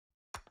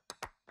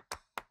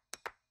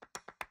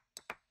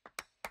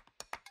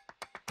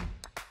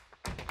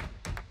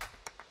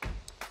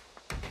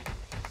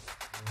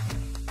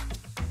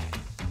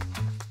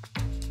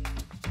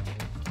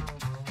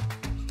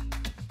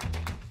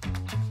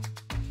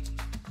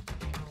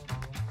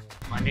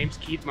My name's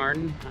Keith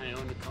Martin. I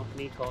own a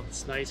company called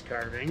Snice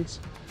Carvings.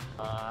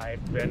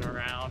 I've been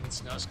around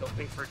snow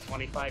scoping for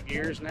 25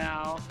 years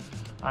now.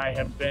 I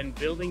have been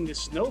building the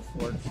snow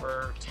fort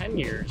for 10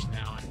 years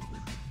now.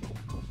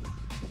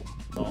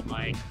 All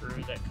my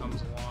crew that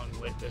comes along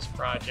with this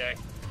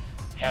project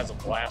has a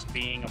blast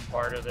being a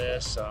part of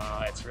this.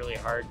 It's really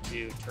hard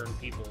to turn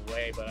people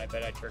away, but I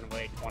bet I turn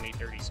away 20,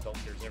 30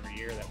 sculptors every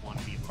year that want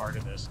to be a part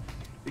of this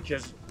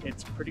because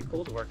it's pretty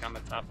cool to work on the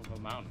top of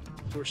a mountain.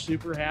 We're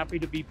super happy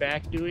to be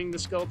back doing the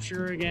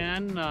sculpture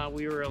again.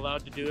 We were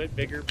allowed to do it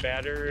bigger,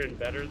 better, and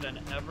better than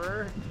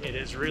ever. It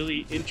is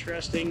really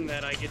interesting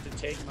that I get to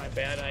take my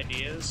bad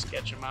ideas,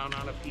 sketch them out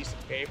on a piece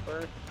of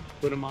paper,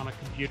 put them on a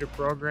computer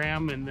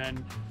program, and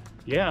then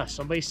yeah,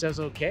 somebody says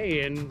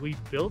okay, and we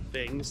build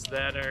things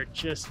that are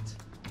just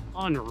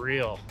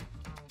unreal.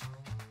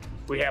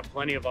 We have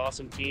plenty of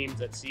awesome teams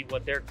that see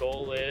what their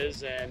goal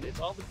is, and it's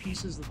all the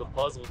pieces of the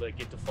puzzle that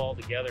get to fall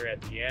together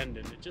at the end,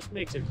 and it just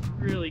makes it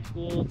really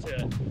cool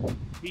to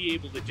be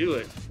able to do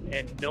it.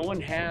 And no one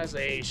has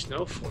a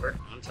snow fort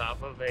on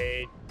top of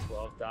a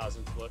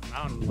 12,000 foot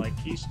mountain like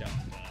Keystone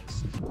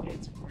does.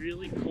 It's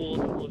really cool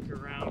to look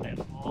around at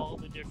all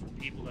the different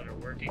people that are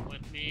working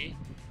with me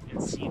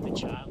and see the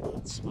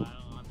childhood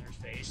smile on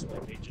their face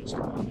like they just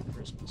won the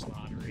Christmas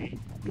lottery.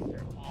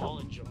 They're all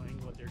enjoying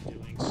what they're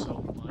doing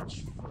so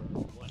much for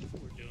what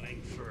we're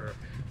doing for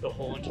the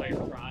whole entire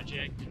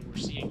project, and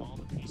we're seeing all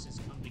the pieces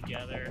come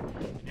together,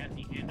 and at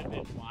the end of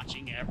it,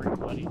 watching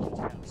everybody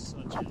just have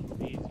such an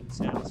amazing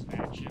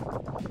satisfaction.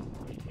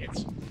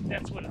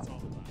 That's what it's all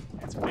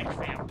about. It's a big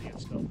family of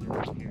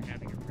sculptors here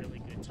having a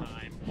really good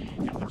time,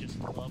 and we just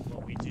love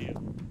what we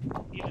do.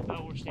 Even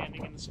though we're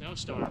standing in the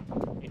snowstorm,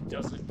 it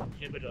doesn't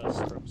inhibit us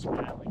from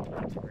smiling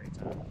about the great